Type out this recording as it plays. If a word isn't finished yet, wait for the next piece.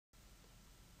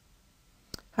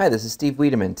Hi, this is Steve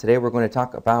Wiedemann. Today we're going to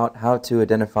talk about how to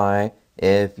identify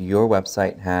if your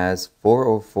website has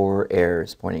 404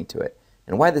 errors pointing to it.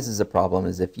 And why this is a problem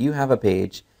is if you have a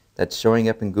page that's showing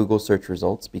up in Google search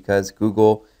results because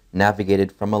Google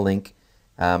navigated from a link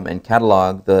and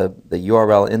cataloged the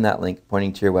URL in that link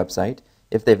pointing to your website.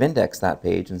 If they've indexed that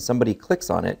page and somebody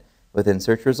clicks on it within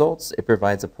search results, it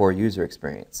provides a poor user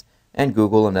experience. And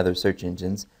Google and other search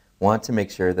engines want to make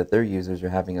sure that their users are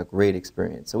having a great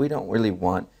experience. So we don't really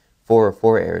want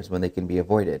 404 errors when they can be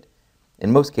avoided.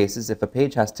 In most cases, if a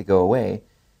page has to go away,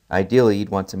 ideally you'd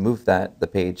want to move the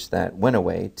page that went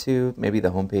away to maybe the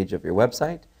home page of your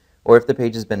website, or if the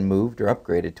page has been moved or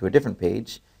upgraded to a different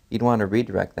page, you'd want to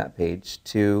redirect that page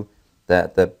to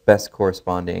the best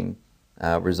corresponding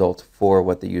result for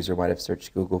what the user might have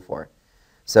searched Google for.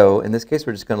 So in this case,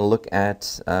 we're just going to look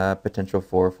at potential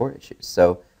 404 issues.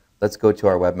 So let's go to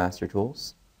our Webmaster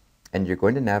Tools, and you're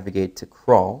going to navigate to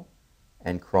Crawl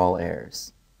and Crawl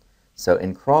Errors. So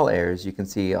in Crawl Errors, you can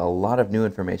see a lot of new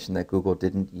information that Google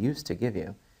didn't used to give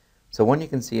you. So one, you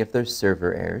can see if there's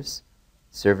server errors.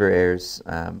 Server errors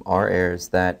are errors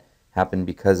that happen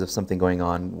because of something going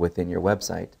on within your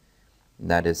website.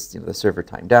 And that is, the server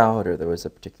timed out or there was a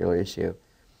particular issue.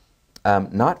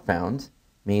 Not found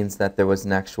means that there was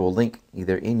an actual link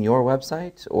either in your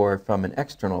website or from an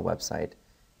external website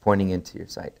pointing into your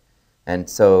site. And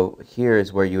so here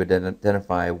is where you would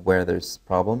identify where there's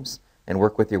problems and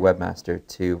work with your webmaster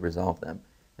to resolve them.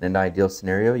 In an ideal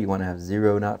scenario, you want to have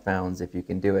 0 not founds if you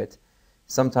can do it.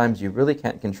 Sometimes you really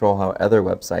can't control how other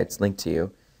websites link to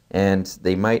you, and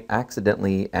they might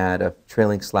accidentally add a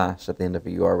trailing slash at the end of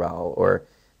a URL, or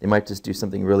they might just do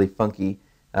something really funky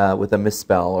with a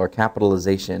misspell or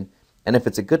capitalization. And if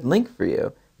it's a good link for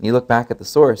you, and you look back at the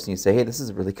source and you say, hey, this is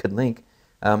a really good link,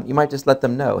 you might just let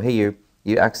them know, hey,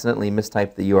 you accidentally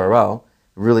mistyped the URL.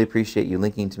 Really appreciate you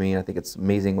linking to me. I think it's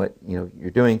amazing what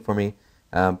you're doing for me,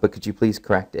 but could you please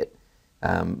correct it?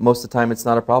 Most of the time, it's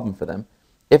not a problem for them.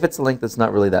 If it's a link that's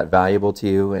not really that valuable to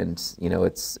you, and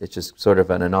it's just sort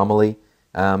of an anomaly,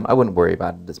 I wouldn't worry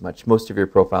about it as much. Most of your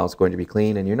profile is going to be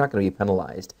clean, and you're not going to be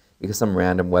penalized because some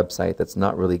random website that's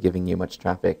not really giving you much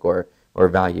traffic or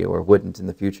value or wouldn't in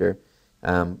the future.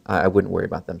 I wouldn't worry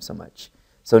about them so much.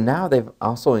 So now they've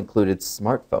also included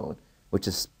smartphone, which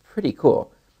is pretty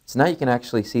cool. So now you can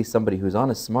actually see somebody who's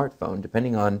on a smartphone,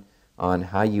 depending on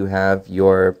how you have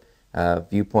your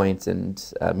viewpoints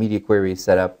and media queries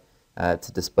set up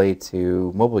to display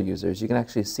to mobile users. You can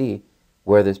actually see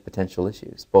where there's potential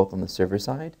issues, both on the server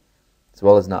side, as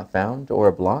well as not found or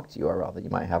a blocked URL that you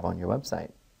might have on your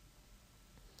website.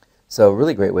 So a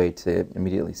really great way to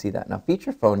immediately see that. Now,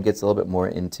 feature phone gets a little bit more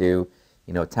into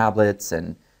tablets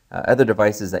and other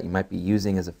devices that you might be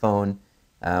using as a phone,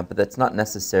 but that's not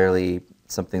necessarily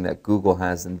something that Google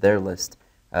has in their list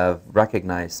of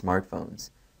recognized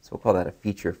smartphones. So we'll call that a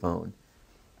feature phone.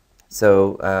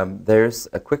 So there's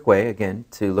a quick way, again,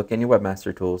 to look in your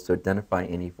Webmaster Tools to identify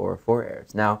any 404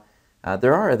 errors. Now,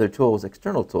 there are other tools,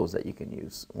 external tools that you can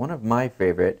use. One of my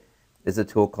favorite is a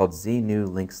tool called Xenu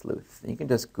Link Sleuth. You can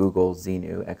just Google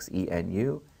Xenu,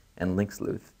 X-E-N-U, and Link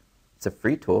Sleuth. It's a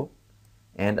free tool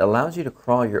and allows you to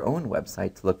crawl your own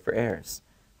website to look for errors.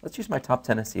 Let's use my Top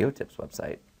 10 SEO Tips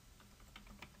website,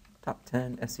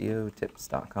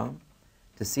 top10seotips.com,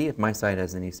 to see if my site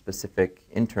has any specific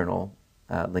internal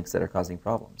links that are causing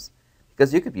problems.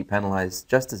 Because you could be penalized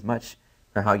just as much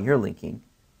for how you're linking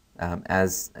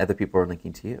as other people are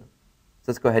linking to you. So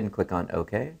let's go ahead and click on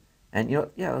OK. And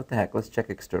yeah, what the heck, let's check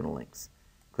external links.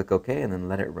 Click OK and then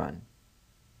let it run.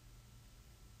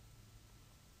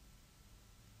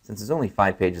 Since there's only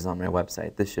 5 pages on my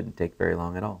website, this shouldn't take very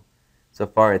long at all. So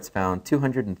far, it's found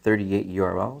 238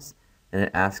 URLs, and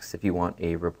it asks if you want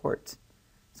a report.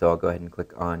 So I'll go ahead and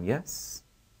click on yes.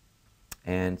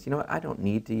 And you know what? I don't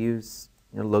need to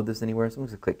load this anywhere, so I'm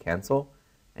just going to click cancel,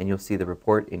 and you'll see the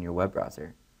report in your web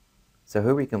browser. So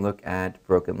here we can look at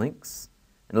broken links,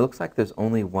 and it looks like there's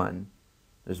only one.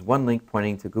 There's one link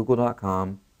pointing to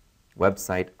google.com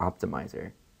website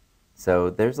optimizer. So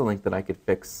there's a link that I could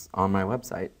fix on my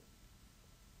website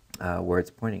where it's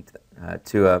pointing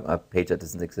to a page that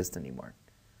doesn't exist anymore.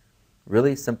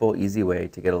 Really simple, easy way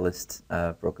to get a list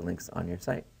of broken links on your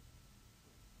site.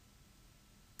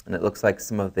 And it looks like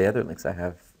some of the other links I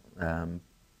have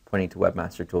pointing to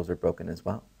Webmaster Tools are broken as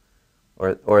well.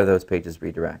 Or those pages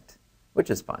redirect, which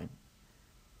is fine.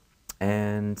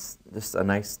 And just a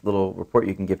nice little report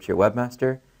you can give to your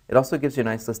webmaster. It also gives you a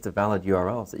nice list of valid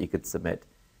URLs that you could submit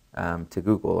to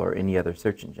Google or any other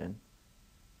search engine.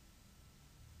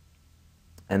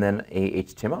 And then a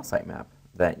HTML sitemap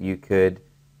that you could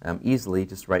easily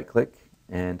just right-click,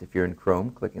 and if you're in Chrome,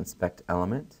 click Inspect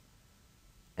Element,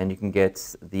 and you can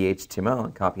get the HTML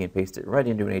and copy and paste it right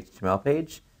into an HTML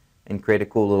page and create a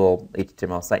cool little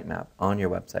HTML sitemap on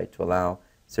your website to allow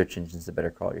search engines to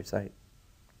better crawl your site.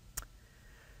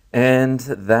 And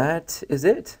that is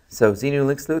it. So ZNew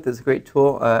Link Sleuth is a great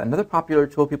tool. Another popular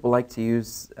tool people like to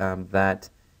use that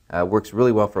works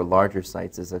really well for larger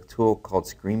sites is a tool called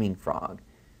Screaming Frog.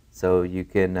 So you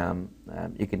can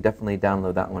definitely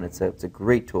download that one. It's a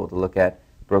great tool to look at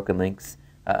broken links.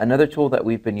 Another tool that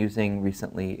we've been using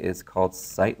recently is called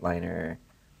SiteLiner.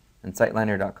 And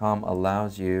SiteLiner.com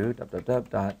allows you,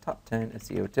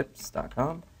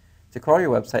 www.top10seotips.com, to crawl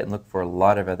your website and look for a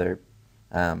lot of other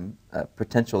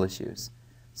potential issues.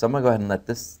 So I'm going to go ahead and let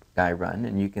this guy run,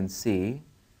 and you can see,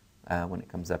 when it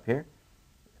comes up here,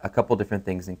 a couple different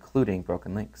things, including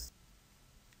broken links.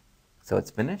 So it's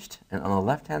finished, and on the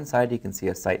left-hand side you can see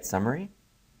a site summary.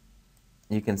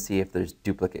 You can see if there's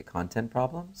duplicate content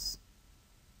problems.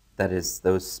 That is,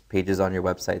 those pages on your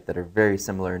website that are very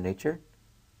similar in nature.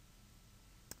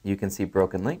 You can see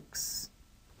broken links.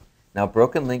 Now,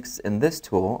 broken links in this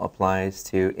tool applies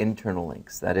to internal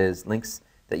links. That is, links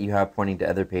that you have pointing to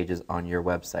other pages on your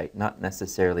website, not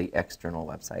necessarily external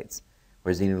websites,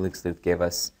 where ZNew Link Sleuth gave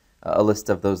us a list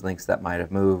of those links that might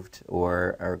have moved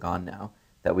or are gone now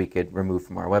that we could remove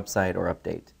from our website or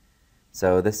update.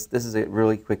 So this is a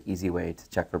really quick, easy way to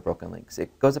check for broken links.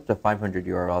 It goes up to 500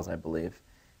 URLs, I believe.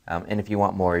 And if you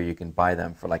want more, you can buy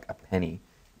them for like a penny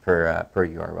per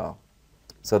URL.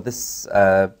 So this,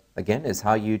 again, is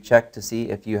how you check to see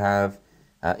if you have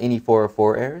any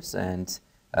 404 errors. And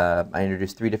I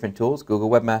introduced 3 different tools: Google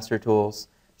Webmaster Tools,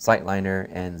 SiteLiner,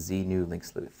 and ZNew Link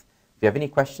Sleuth. If you have any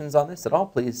questions on this at all,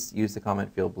 please use the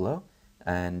comment field below.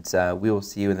 And we will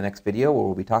see you in the next video, where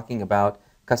we'll be talking about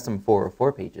custom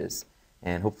 404 pages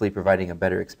and hopefully providing a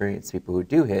better experience to people who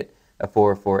do hit a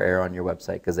 404 error on your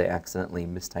website because they accidentally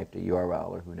mistyped a URL,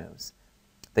 or who knows.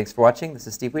 Thanks for watching. This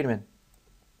is Steve Wiedemann.